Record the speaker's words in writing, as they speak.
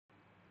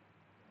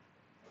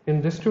In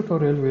this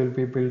tutorial, we will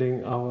be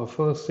building our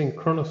first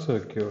synchronous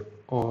circuit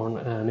on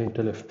an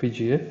Intel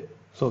FPGA.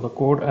 So the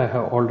code I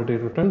have already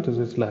written, this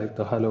is like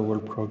the hello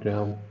world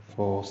program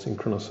for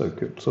synchronous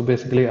circuit. So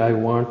basically I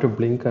want to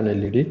blink an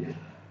LED.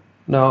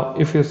 Now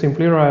if you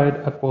simply write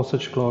a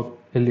postage clock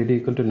LED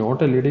equal to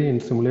not LED in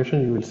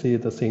simulation, you will see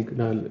the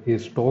signal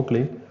is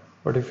toggling.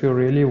 But if you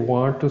really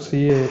want to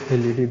see a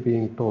LED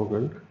being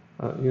toggled,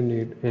 you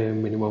need a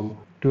minimum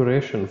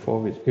duration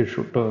for which it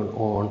should turn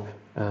on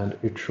and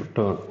it should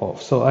turn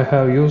off. So I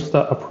have used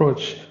the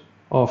approach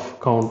of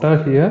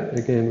counter here.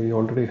 Again, we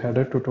already had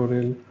a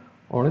tutorial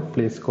on it.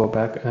 Please go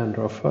back and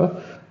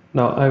refer.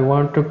 Now I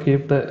want to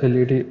keep the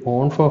LED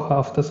on for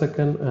half the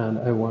second and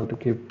I want to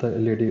keep the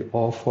LED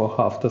off for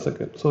half the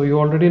second. So you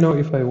already know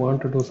if I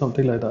want to do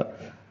something like that,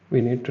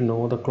 we need to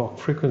know the clock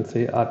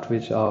frequency at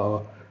which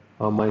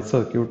my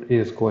circuit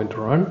is going to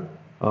run.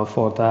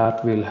 For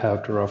that, we'll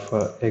have to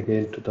refer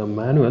again to the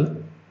manual.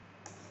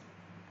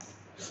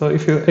 So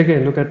if you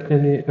again look at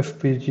any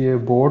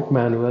FPGA board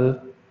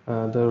manual,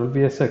 there will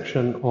be a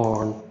section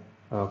on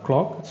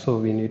clock. So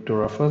we need to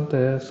refer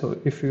there. So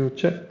if you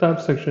check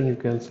that section, you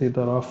can see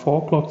there are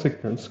 4 clock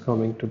signals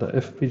coming to the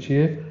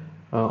FPGA.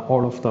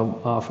 All of them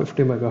are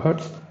 50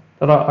 megahertz.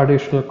 There are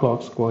additional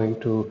clocks going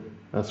to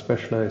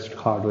specialized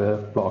hardware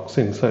blocks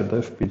inside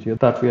the FPGA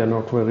that we are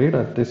not worried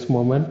at this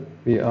moment.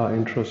 We are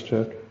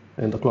interested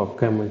in the clock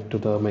coming to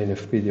the main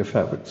FPGA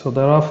fabric. So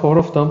there are 4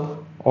 of them.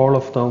 All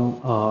of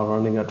them are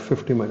running at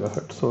 50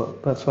 megahertz. So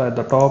that's why at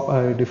the top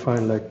I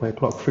define like my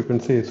clock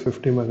frequency is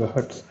 50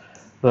 megahertz.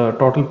 The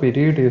total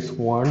period is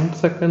 1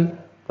 second.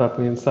 That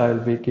means I'll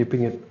be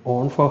keeping it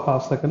on for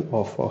half second,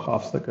 off for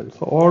half second.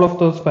 So all of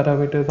those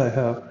parameters I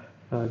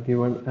have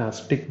given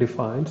as tick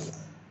defines.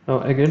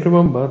 Now again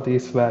remember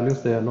these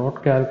values, they are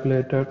not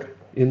calculated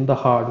in the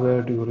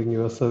hardware during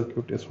your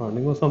circuit is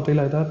running or something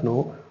like that.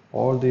 No,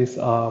 all these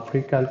are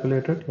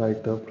pre-calculated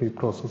like the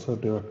preprocessor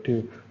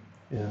directive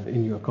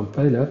in your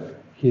compiler.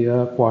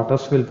 Here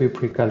Quartus will be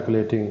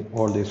pre-calculating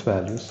all these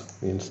values,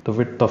 means the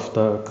width of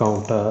the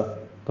counter,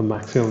 the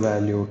maximum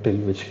value till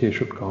which he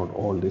should count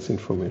all this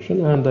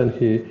information, and then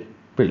he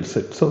builds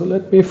it. So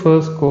let me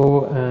first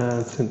go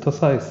and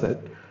synthesize it.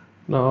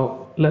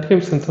 Now let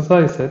him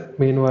synthesize it.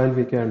 Meanwhile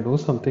we can do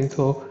something.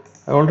 So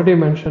I already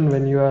mentioned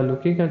when you are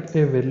looking at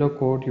a Verilog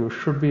code, you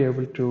should be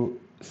able to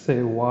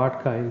say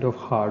what kind of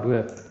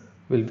hardware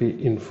will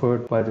be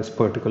inferred by this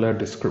particular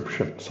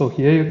description. So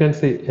here you can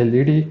see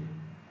LED.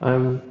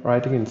 I'm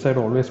writing inside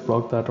always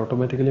block. That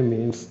automatically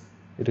means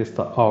it is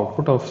the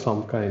output of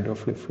some kind of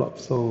flip-flop.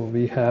 So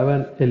we have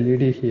an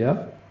LED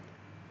here,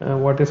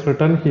 and what is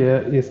written here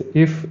is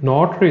if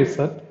not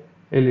reset,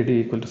 LED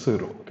equal to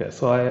 0. Okay,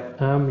 so I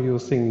am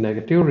using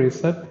negative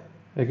reset.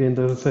 Again,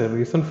 there is a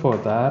reason for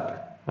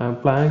that. I'm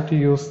planning to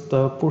use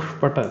the push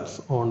buttons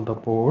on the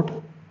board,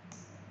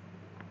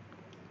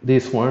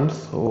 these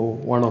ones, so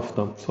one of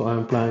them. So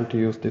I'm planning to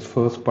use this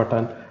first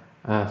button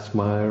as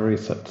my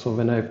reset. So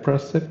when I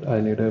press it,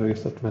 I need a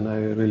reset. When I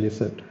release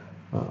it,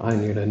 I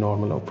need a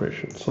normal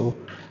operation. So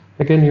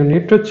again, you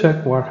need to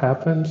check what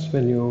happens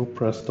when you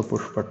press the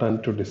push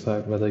button to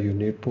decide whether you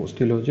need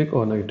positive logic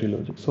or negative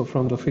logic. So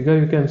from the figure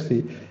you can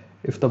see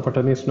if the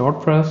button is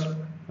not pressed,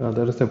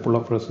 there is a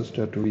pull-up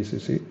resistor to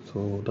VCC,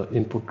 so the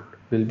input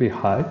will be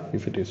high.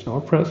 If it is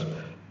not pressed,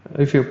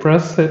 if you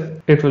press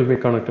it, it will be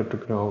connected to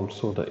ground,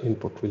 so the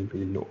input will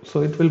be low.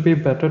 So it will be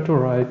better to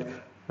write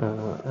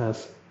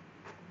as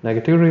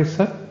negative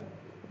reset,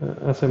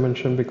 as I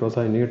mentioned, because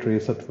I need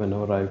reset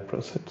whenever I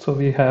press it. So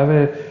we have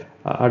a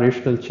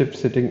additional chip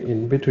sitting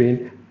in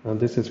between.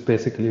 This is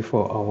basically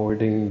for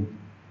avoiding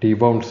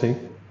debouncing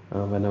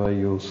whenever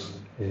you use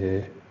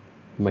a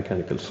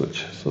mechanical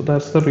switch. So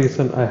that's the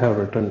reason I have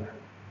written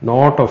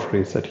not of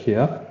reset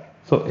here.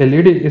 So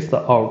LED is the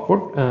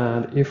output,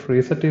 and if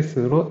reset is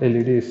 0,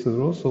 LED is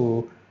 0.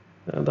 So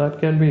that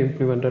can be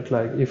implemented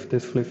like if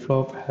this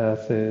flip-flop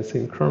has a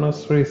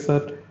synchronous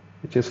reset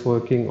which is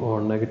working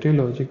on negative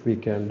logic, we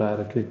can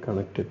directly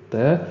connect it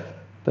there.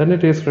 Then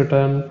it is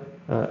written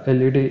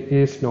LED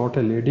is not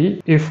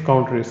LED if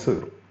counter is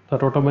 0.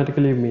 That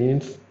automatically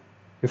means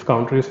if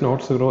counter is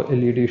not 0,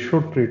 LED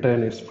should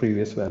return its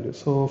previous value.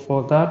 So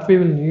for that we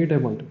will need a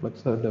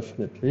multiplexer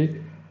definitely,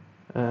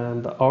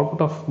 and the output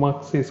of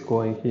mux is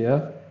going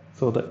here.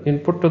 So the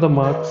input to the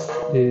mux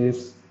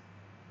is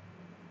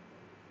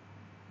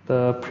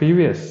the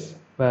previous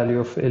value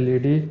of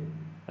LED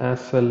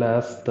as well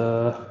as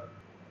the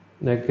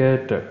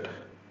negated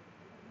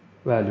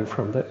value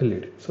from the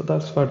LED. So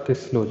that's what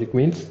this logic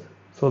means.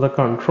 So the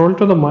control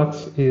to the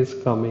mux is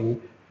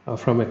coming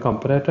from a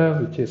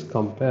comparator which is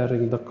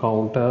comparing the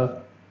counter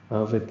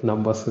with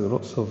number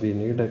 0. So we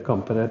need a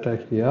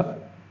comparator here.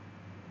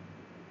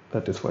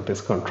 That is what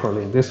is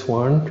controlling this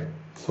one.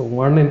 So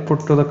one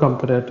input to the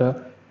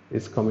comparator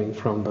is coming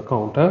from the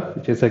counter,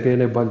 which is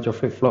again a bunch of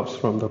flip-flops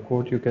from the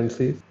code you can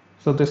see.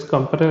 So this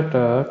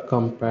comparator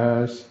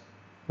compares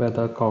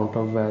whether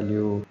counter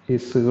value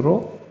is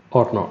 0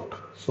 or not.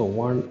 So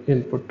one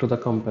input to the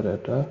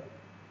comparator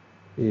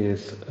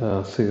is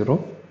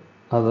 0,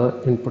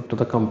 other input to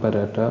the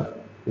comparator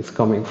is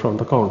coming from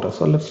the counter.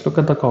 So let's look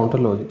at the counter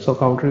logic. So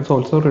counter is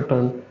also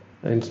written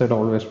inside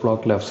always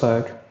block left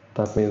side.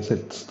 That means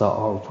it's the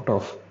output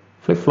of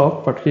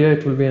flip-flop, but here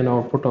it will be an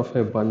output of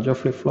a bunch of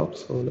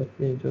flip-flops. So let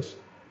me just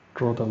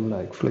draw them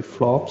like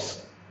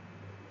flip-flops.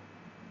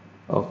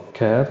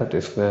 Okay, that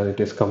is where it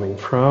is coming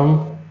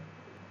from.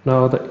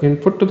 Now the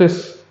input to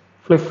this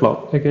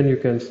flip-flop, again you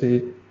can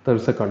see there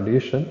is a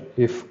condition.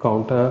 If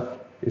counter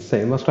is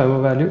same as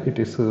timer value, it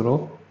is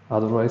 0.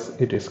 Otherwise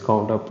it is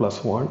counter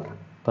plus 1.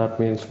 That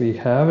means we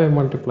have a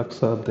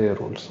multiplexer there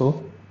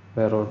also,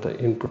 where the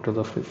input to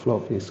the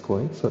flip-flop is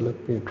going. So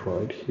let me draw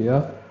it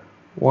here.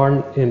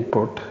 One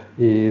input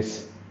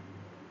is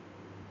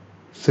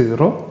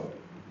 0,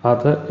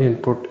 other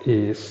input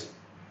is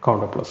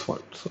counter plus 1.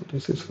 So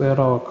this is where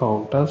our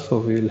counter, so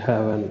we will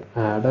have an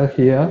adder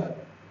here,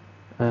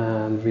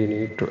 and we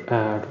need to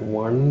add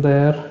 1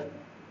 there,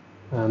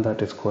 and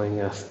that is going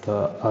as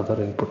the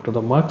other input to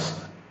the mux.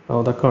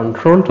 Now the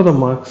control to the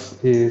mux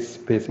is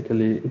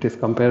basically, it is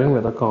comparing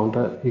whether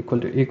counter equal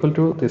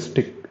to this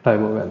tick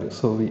timer value.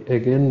 So we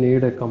again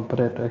need a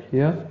comparator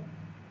here.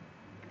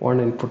 One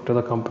input to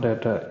the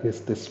comparator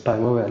is this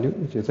timer value,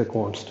 which is a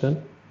constant,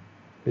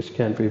 which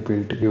can be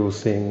built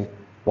using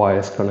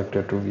wires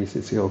connected to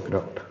VCC or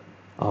ground.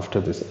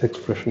 After this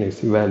expression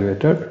is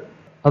evaluated,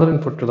 other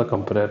input to the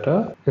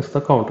comparator is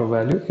the counter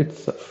value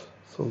itself.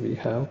 So we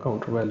have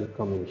counter value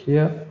coming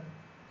here.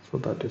 So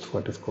that is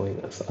what is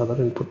going as other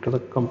input to the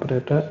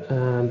comparator,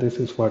 and this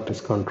is what is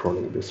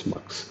controlling this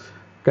mux.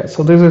 Okay,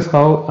 so this is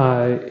how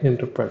I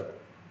interpret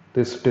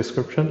this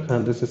description,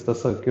 and this is the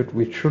circuit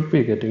which should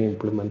be getting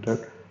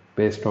implemented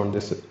based on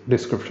this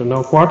description.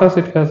 Now Quartus,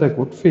 it has a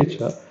good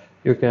feature.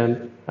 You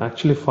can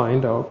actually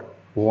find out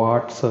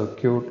what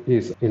circuit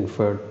is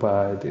inferred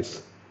by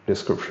this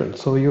description.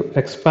 So you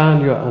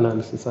expand your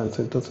analysis and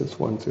synthesis.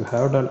 Once you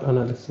have done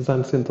analysis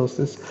and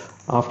synthesis,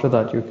 after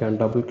that you can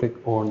double click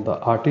on the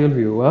RTL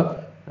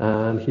viewer,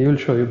 and he will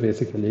show you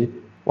basically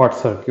what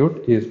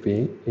circuit is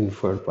being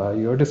inferred by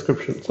your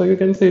description. So you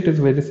can see it is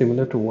very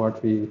similar to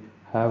what we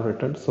have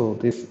written. So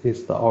this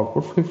is the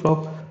output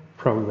flip-flop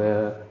from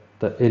where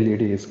the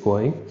LED is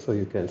going. So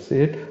you can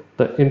see it.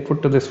 The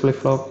input to this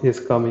flip-flop is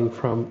coming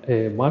from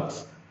a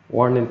mux.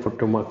 One input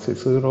to mux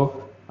is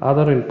 0.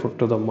 Other input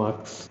to the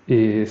mux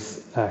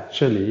is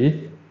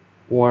actually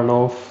one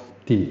of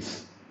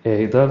these,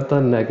 either the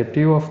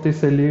negative of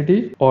this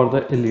LED or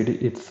the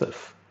LED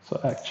itself. So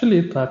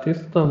actually that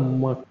is the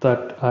mux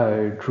that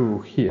I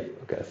drew here.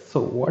 Okay, so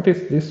what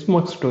is this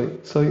mux doing?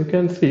 So you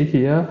can see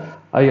here,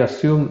 I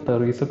assume the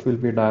reset will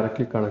be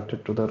directly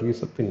connected to the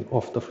reset pin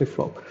of the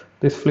flip-flop.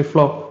 This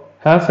flip-flop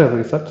has a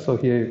reset, so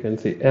here you can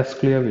see S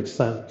clear, which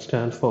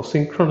stands for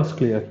synchronous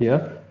clear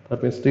here.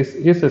 That means this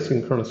is a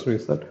synchronous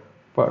reset.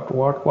 But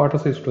what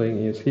Quartus is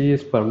doing is he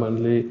is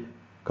permanently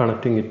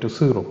connecting it to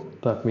 0.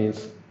 That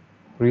means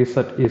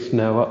reset is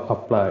never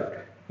applied.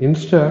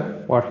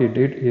 Instead, what he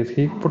did is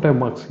he put a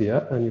mux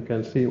here, and you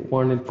can see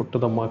one input to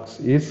the mux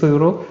is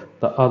 0.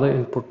 The other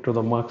input to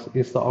the mux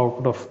is the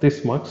output of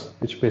this mux,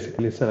 which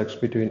basically selects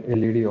between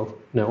LED of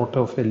not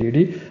of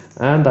LED,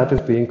 and that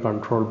is being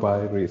controlled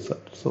by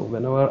reset. So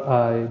whenever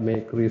I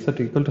make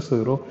reset equal to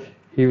 0,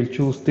 he will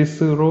choose this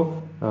 0,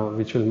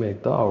 which will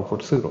make the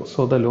output 0.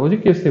 So the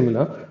logic is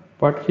similar,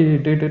 but he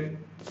did it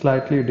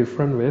slightly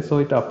different way. So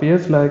it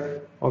appears like,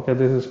 okay,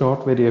 this is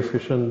not very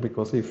efficient,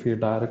 because if we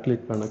directly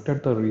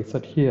connected the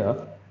reset here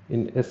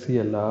in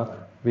SCLR,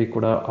 we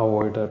could have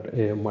avoided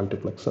a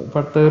multiplexer.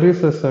 But there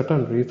is a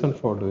certain reason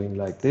for doing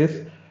like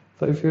this.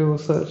 So if you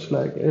search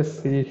like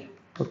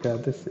okay,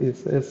 this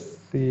is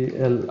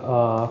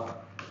SCLR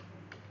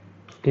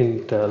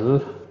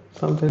Intel,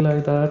 something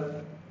like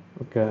that.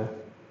 Okay,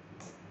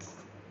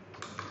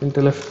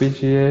 Intel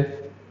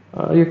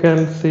FPGA, you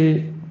can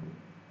see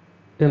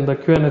in the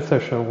Q&A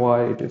session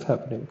why it is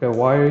happening. Okay,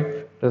 why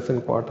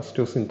doesn't Quartus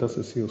 2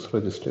 synthesis use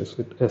registers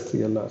with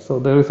SCLR? So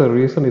there is a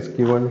reason is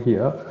given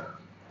here.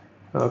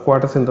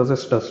 Quartus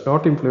synthesis does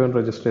not implement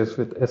registers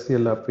with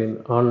SCLR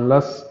pin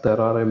unless there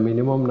are a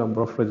minimum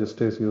number of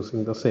registers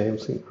using the same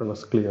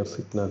synchronous clear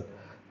signal.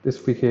 This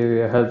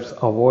behavior helps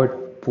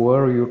avoid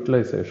poor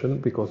utilization,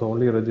 because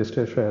only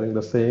registers sharing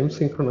the same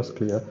synchronous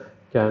clear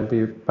can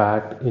be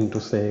packed into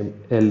same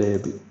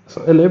LAB.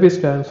 So LAB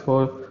stands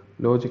for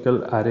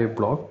logical array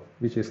block,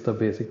 which is the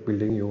basic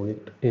building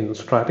unit in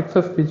Stratix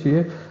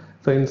FPGA.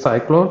 So in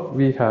Cyclone,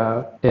 we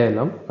have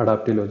ALM,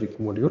 Adaptive Logic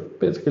Module,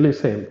 basically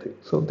same thing.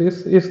 So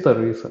this is the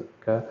reason.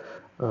 Okay,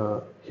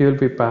 he will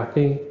be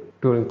packing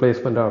during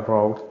placement of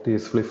route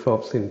these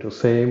flip-flops into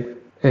same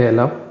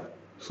ALM.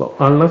 So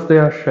unless they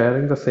are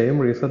sharing the same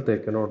reset, they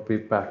cannot be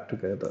packed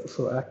together.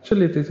 So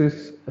actually this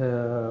is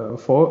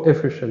for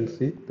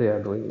efficiency, they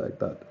are doing like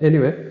that.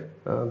 Anyway,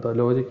 the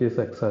logic is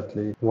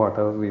exactly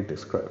whatever we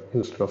described.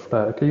 Instead of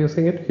directly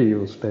using it, he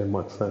used a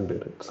mux and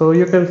did it. So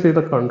you can see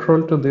the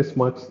control to this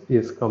mux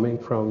is coming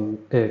from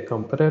a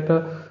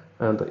comparator,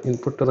 and the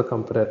input to the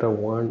comparator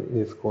 1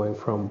 is going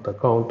from the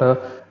counter.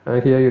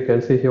 And here you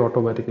can see he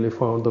automatically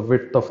found the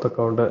width of the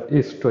counter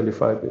is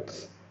 25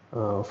 bits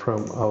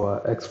from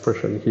our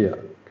expression here.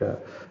 Okay,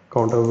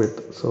 counter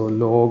with, so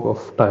log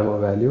of timer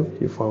value,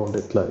 he found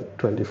it like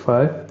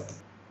 25.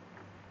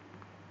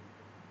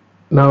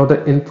 Now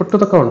the input to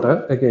the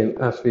counter, again,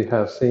 as we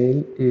have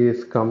seen,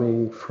 is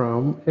coming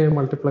from a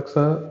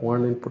multiplexer.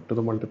 One input to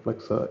the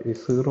multiplexer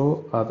is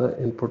 0. Other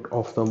input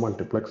of the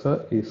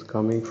multiplexer is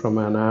coming from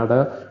an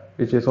adder,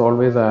 which is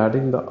always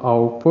adding the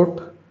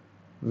output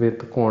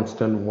with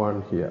constant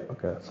 1 here.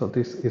 Okay, so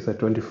this is a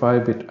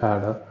 25-bit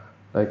adder,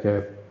 like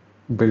a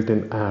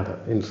built-in adder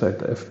inside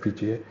the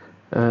FPGA.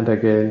 And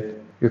again,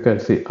 you can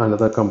see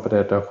another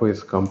comparator who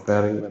is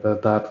comparing whether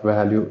that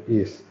value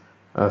is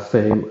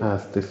same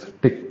as this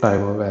tick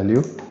timer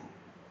value,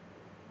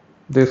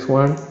 this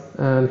one,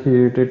 and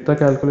he did the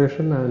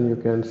calculation, and you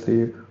can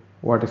see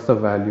what is the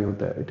value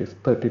there. It is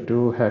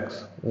 32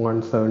 hex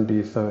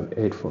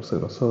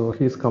 177840. So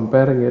he's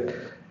comparing it.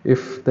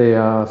 If they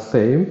are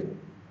same,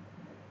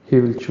 he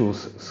will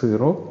choose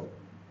 0,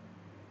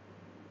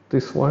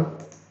 this one,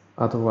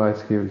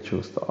 otherwise he will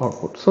choose the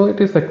output. So it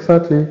is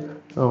exactly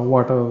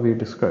whatever we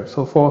described.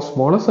 So for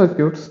smaller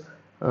circuits,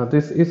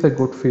 this is a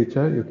good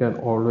feature. You can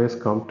always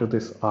come to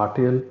this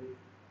RTL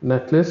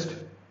netlist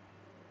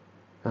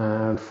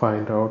and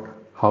find out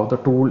how the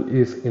tool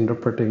is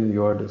interpreting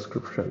your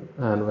description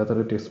and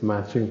whether it is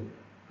matching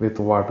with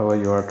whatever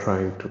you are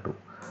trying to do.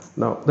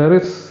 Now there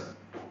is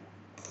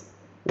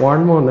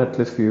one more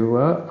netlist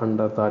viewer.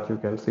 Under that you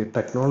can see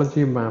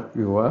technology map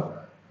viewer.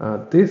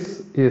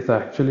 This is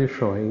actually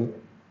showing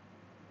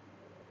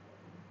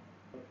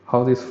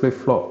how these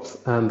flip-flops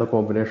and the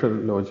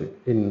combination logic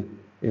in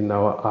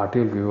our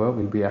RTL viewer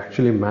will be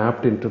actually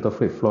mapped into the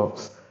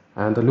flip-flops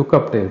and the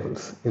lookup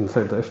tables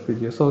inside the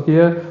FPGA. So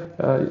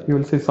here you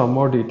will see some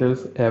more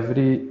details.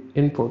 Every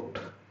input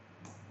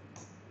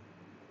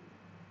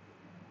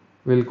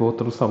will go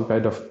through some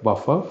kind of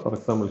buffer. For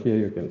example, here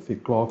you can see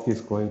clock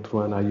is going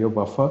through an IO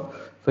buffer.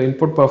 So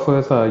input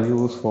buffers are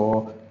used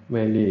for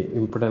mainly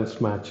impedance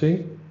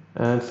matching,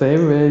 and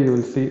same way you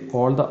will see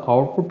all the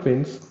output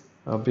pins.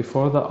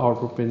 Before the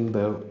output pin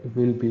there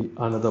will be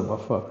another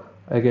buffer,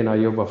 again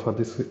IO buffer.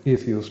 This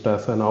is used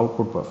as an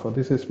output buffer.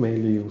 This is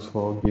mainly used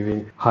for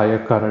giving higher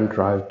current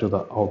drive to the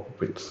output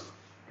pins.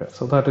 Okay,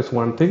 so that is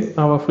one thing.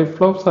 Our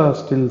flip-flops are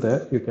still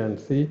there, you can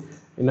see.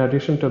 In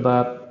addition to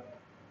that,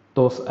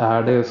 those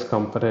adders,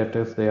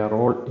 comparators, they are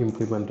all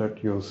implemented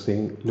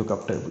using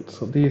lookup tables.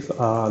 So these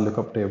are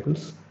lookup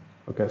tables.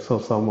 Okay, so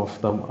some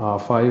of them are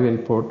 5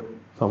 input,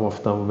 some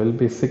of them will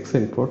be 6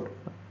 input.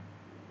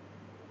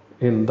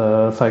 In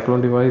the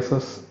Cyclone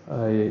devices,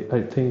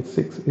 I think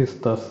 6 is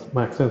the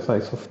maximum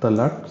size of the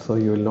LUT. So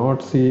you will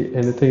not see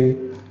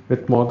anything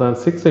with more than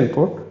 6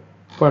 input,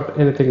 but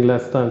anything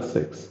less than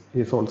 6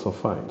 is also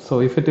fine.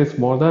 So if it is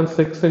more than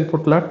 6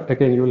 input LUT,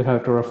 again you will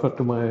have to refer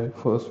to my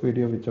first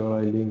video, which I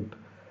linked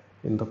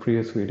in the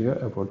previous video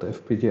about the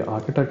FPGA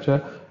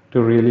architecture,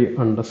 to really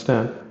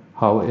understand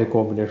how a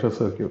combination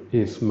circuit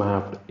is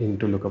mapped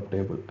into lookup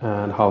table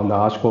and how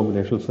large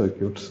combination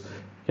circuits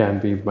can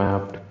be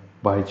mapped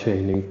by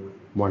chaining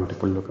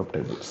multiple lookup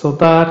tables. So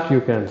that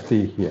you can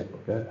see here.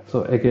 Okay,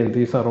 so again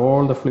these are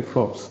all the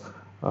flip-flops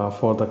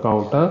for the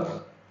counter.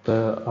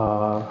 There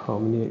are, how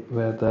many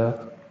were there?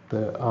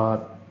 There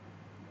are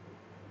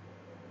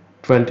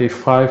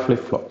 25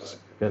 flip-flops.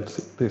 You can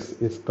see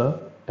this is the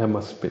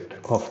MS bit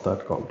of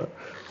that counter.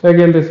 So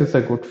again, this is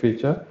a good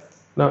feature.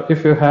 Now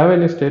if you have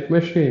any state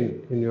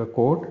machine in your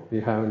code,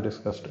 we haven't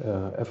discussed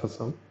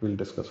FSM, we'll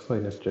discuss for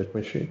any state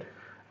machine.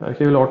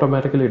 He will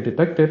automatically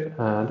detect it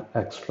and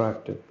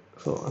extract it.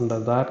 So under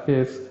that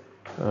case,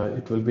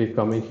 it will be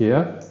coming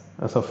here.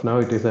 As of now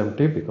it is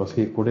empty because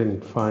he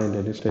couldn't find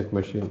any state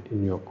machine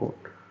in your code.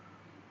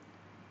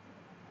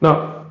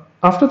 Now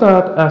after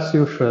that, as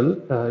usual,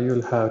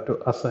 you'll have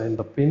to assign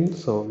the pin.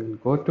 So we'll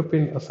go to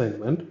pin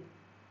assignment.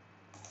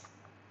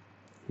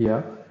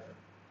 Here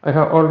I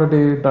have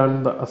already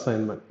done the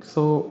assignment,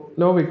 so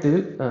no big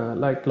deal.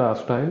 Like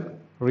last time,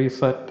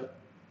 reset,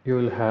 you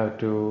will have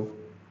to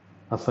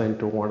assign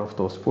to one of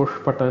those push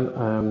button.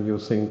 I am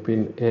using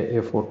pin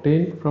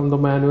AA14 from the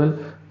manual.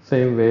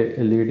 Same way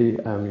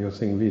LED, I am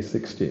using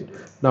V16.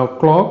 Now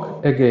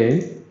clock,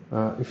 again,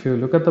 if you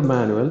look at the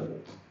manual,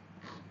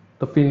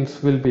 the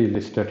pins will be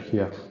listed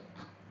here.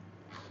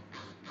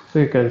 So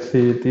you can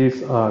see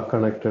these are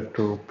connected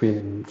to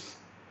pins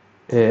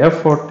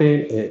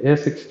AF14,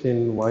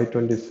 AA16,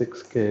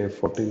 Y26,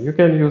 K14. You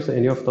can use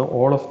any of them.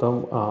 All of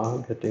them are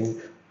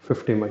getting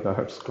 50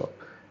 megahertz clock.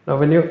 Now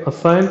when you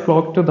assign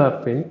clock to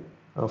that pin,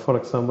 for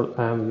example,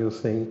 I am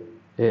using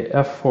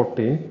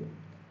AF14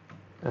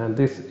 and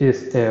this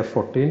is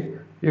AF14.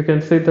 You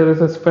can see there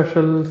is a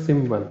special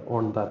symbol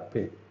on that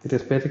pin. It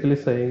is basically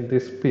saying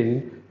this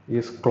pin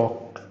is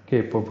clock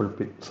capable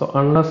pin. So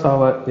unless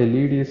our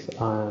LEDs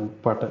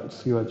and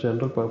buttons, your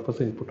general purpose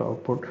input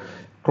output,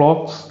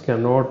 clocks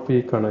cannot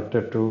be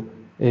connected to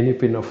any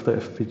pin of the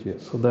FPGA.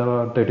 So there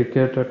are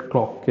dedicated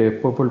clock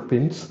capable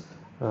pins.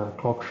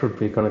 Clock should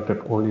be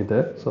connected only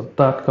there. So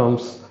that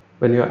comes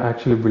when you are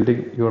actually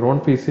building your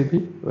own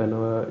PCB.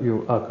 Whenever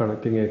you are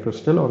connecting a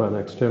crystal or an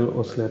external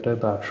oscillator,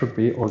 that should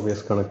be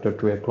always connected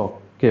to a clock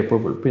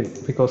capable pin,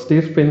 because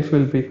these pins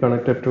will be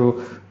connected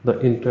to the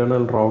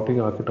internal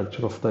routing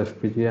architecture of the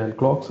FPGA, and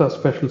clocks are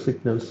special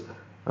signals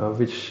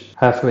which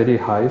has very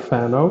high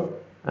fan out,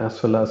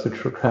 as well as it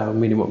should have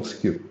minimum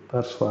skew.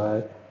 That's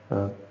why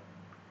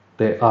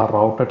they are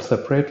routed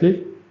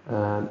separately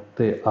and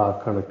they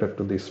are connected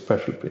to these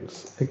special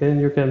pins. Again,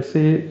 you can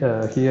see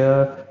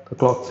here the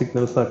clock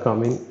signals are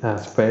coming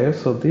as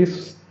pairs. So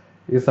this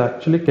is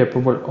actually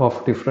capable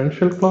of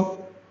differential clock,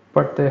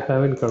 but they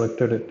haven't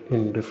connected it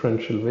in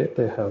differential way.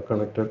 They have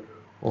connected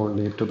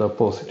only to the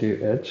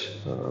positive edge.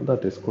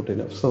 That is good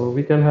enough. So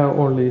we can have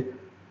only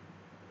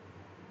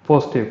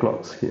positive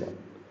clocks here.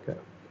 Okay.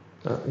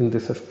 In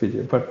this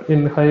FPGA, but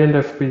in high-end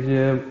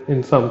FPGA,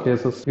 in some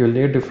cases you'll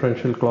need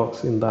differential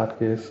clocks. In that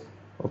case,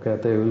 okay,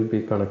 they will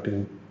be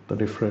connecting the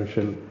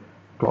differential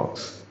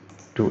clocks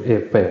to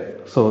a pair.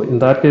 So in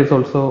that case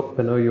also,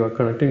 whenever you are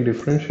connecting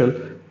differential,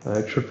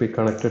 it should be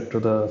connected to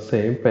the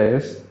same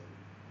pairs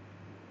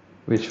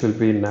which will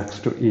be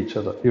next to each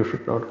other. You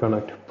should not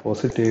connect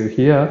positive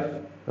here,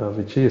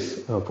 which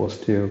is a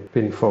positive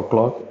pin for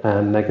clock,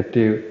 and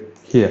negative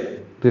here.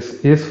 This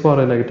is for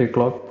a negative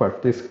clock,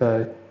 but this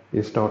guy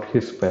is not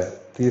his pair.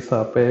 These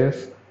are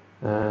pairs,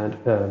 and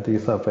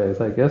these are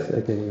pairs, I guess.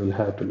 Again, you will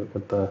have to look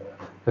at the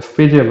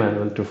FPGA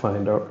manual to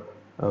find out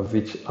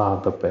which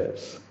are the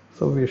pairs.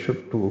 So we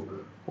should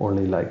do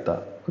only like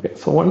that. Okay,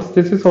 so once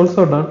this is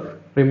also done,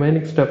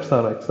 remaining steps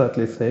are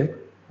exactly same.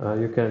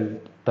 You can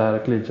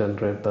directly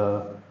generate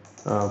the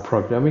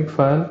programming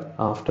file.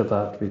 After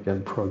that, we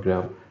can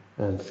program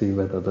and see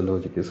whether the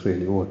logic is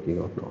really working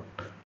or not.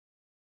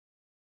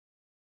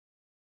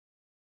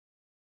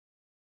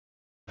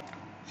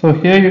 So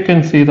here you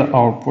can see the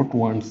output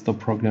once the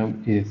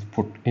program is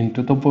put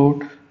into the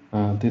board.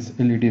 This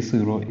LED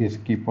 0 is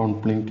keep on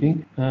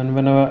blinking, and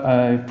whenever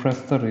I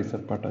press the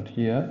reset button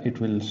here, it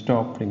will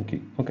stop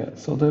blinking. Okay,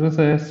 so there is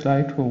a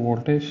slight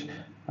voltage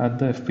at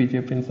the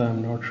FPGA pins.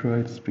 I'm not sure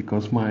it's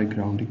because my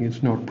grounding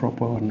is not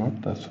proper or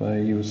not. That's why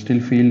you still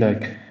feel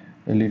like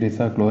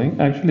LEDs are glowing.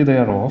 Actually they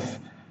are off,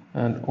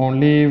 and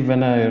only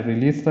when I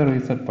release the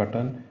reset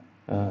button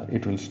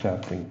it will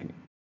start blinking.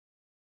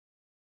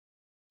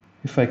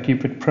 If I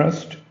keep it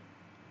pressed,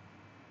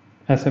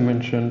 as I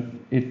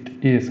mentioned,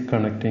 it is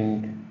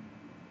connecting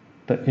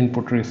the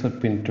input reset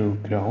pin to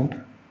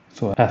ground.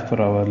 So as per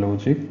our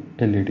logic,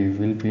 LED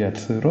will be at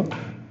 0.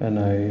 When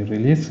I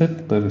release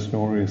it, there is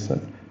no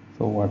reset.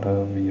 So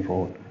whatever we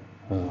wrote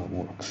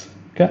works.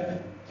 Okay.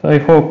 So I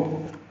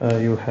hope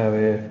you have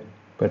a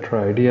better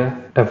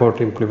idea about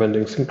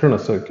implementing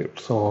synchronous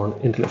circuits on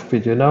Intel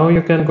FPGA. Now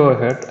you can go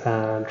ahead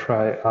and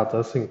try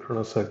other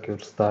synchronous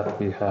circuits that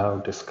we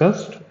have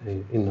discussed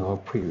in our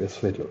previous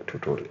video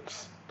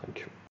tutorials. Thank you.